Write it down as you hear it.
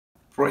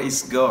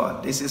Praise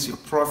God. This is your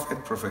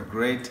prophet, Prophet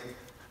Great.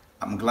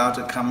 I'm glad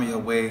to come your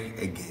way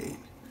again.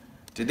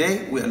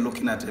 Today we are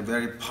looking at a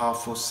very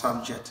powerful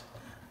subject.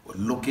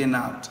 We're looking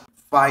at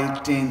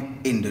fighting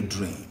in the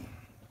dream.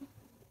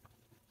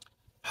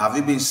 Have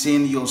you been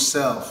seeing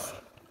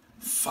yourself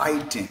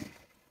fighting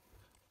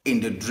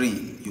in the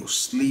dream? You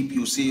sleep,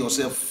 you see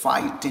yourself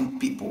fighting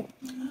people,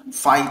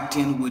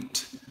 fighting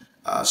with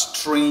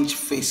strange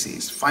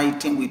faces,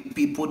 fighting with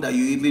people that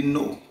you even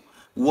know.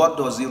 What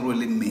does it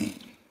really mean?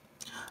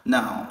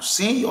 Now,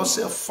 seeing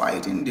yourself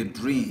fighting the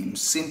dream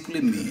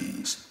simply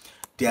means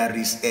there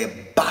is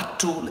a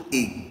battle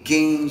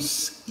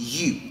against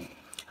you.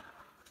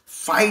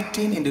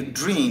 Fighting in the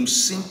dream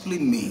simply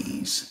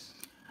means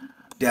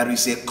there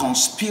is a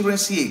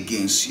conspiracy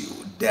against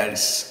you. There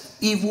is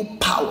evil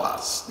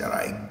powers that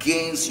are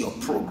against your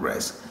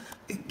progress,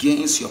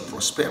 against your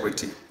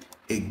prosperity,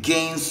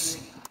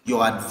 against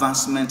your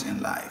advancement in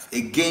life,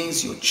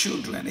 against your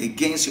children,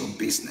 against your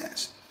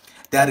business.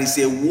 There is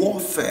a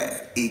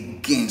warfare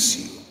against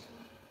you.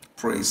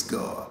 Praise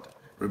God.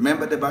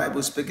 Remember the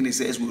Bible speaking, it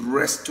says, we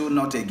wrestle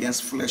not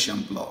against flesh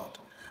and blood,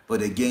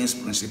 but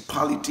against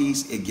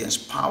principalities,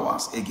 against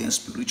powers,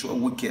 against spiritual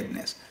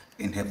wickedness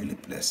in heavenly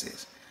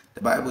places.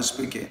 The Bible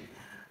speaking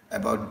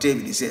about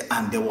David, he said,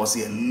 and there was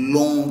a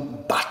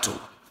long battle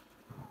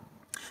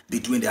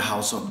between the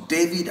house of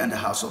David and the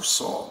house of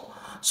Saul.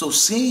 So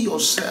seeing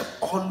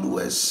yourself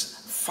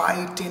always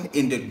fighting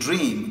in the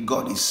dream,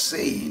 God is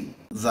saying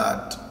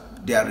that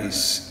there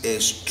is a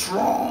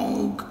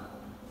strong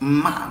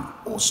man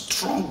or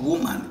strong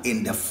woman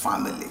in the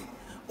family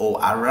or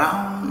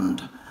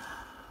around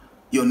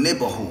your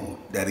neighborhood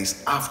that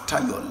is after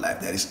your life,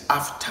 that is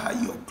after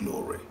your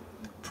glory.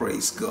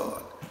 Praise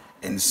God.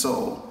 And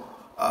so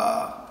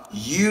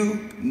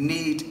you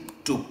need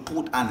to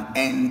put an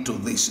end to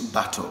this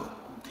battle.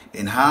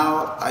 And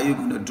how are you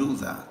going to do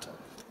that?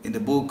 In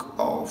the book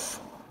of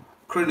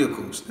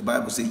Chronicles, the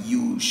Bible says,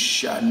 you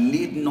shall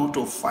need not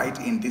to fight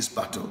in this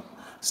battle.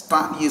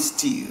 Stand ye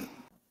still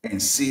and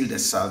see the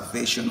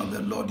salvation of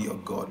the Lord your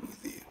God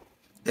with you.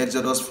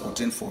 Exodus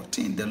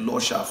 14:14, the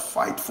Lord shall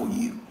fight for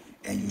you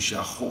and you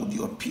shall hold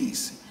your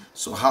peace.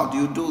 So how do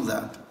you do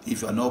that?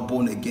 If you are not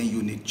born again,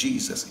 you need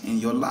Jesus in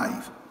your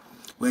life.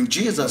 When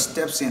Jesus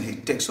steps in, he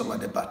takes over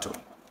the battle.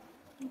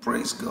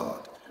 Praise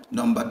God.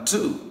 Number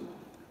two,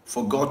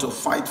 for God to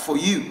fight for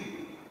you,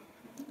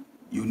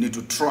 you need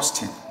to trust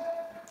him.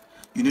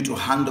 You need to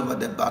hand over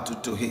the battle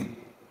to him.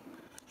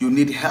 You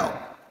need help.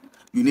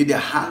 You need the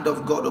hand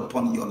of God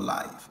upon your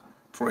life.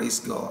 Praise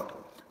God.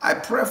 I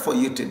pray for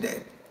you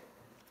today.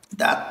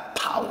 That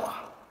power,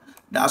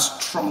 that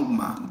strong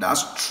man, that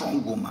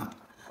strong woman,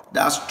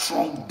 that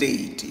strong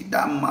deity,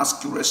 that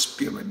masculine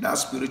spirit, that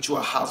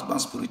spiritual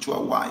husband,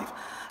 spiritual wife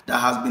that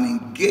has been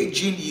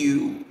engaging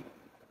you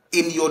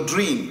in your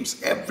dreams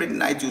every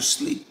night you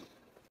sleep.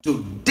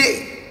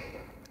 Today,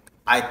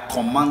 I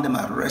command them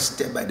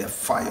arrested by the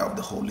fire of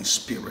the Holy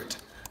Spirit.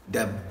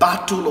 The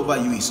battle over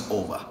you is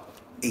over.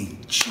 In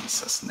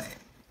Jesus' name.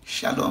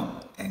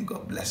 Shalom and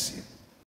God bless you.